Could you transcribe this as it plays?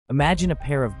Imagine a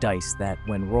pair of dice that,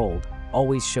 when rolled,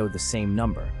 always show the same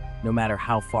number, no matter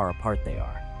how far apart they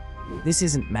are. This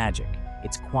isn't magic,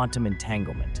 it's quantum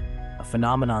entanglement, a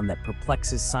phenomenon that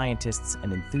perplexes scientists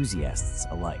and enthusiasts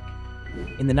alike.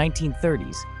 In the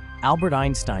 1930s, Albert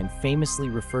Einstein famously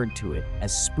referred to it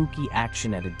as spooky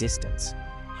action at a distance,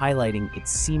 highlighting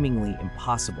its seemingly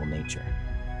impossible nature.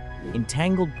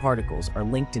 Entangled particles are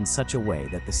linked in such a way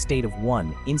that the state of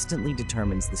one instantly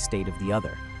determines the state of the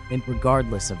other, and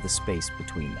regardless of the space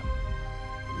between them.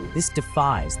 This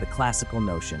defies the classical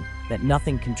notion that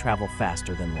nothing can travel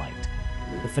faster than light.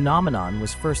 The phenomenon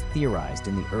was first theorized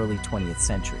in the early 20th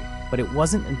century, but it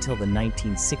wasn't until the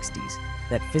 1960s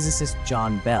that physicist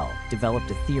John Bell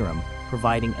developed a theorem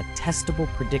providing a testable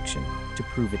prediction to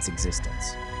prove its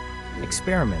existence.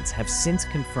 Experiments have since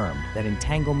confirmed that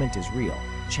entanglement is real,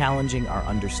 challenging our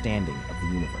understanding of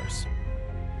the universe.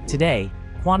 Today,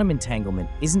 quantum entanglement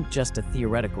isn't just a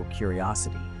theoretical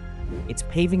curiosity. It's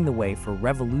paving the way for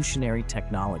revolutionary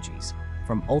technologies,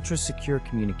 from ultra-secure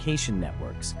communication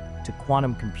networks to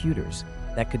quantum computers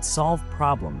that could solve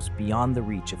problems beyond the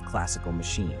reach of classical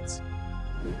machines.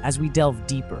 As we delve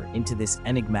deeper into this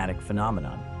enigmatic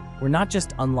phenomenon, we're not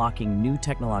just unlocking new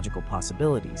technological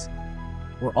possibilities,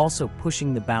 we're also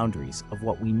pushing the boundaries of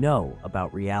what we know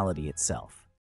about reality itself.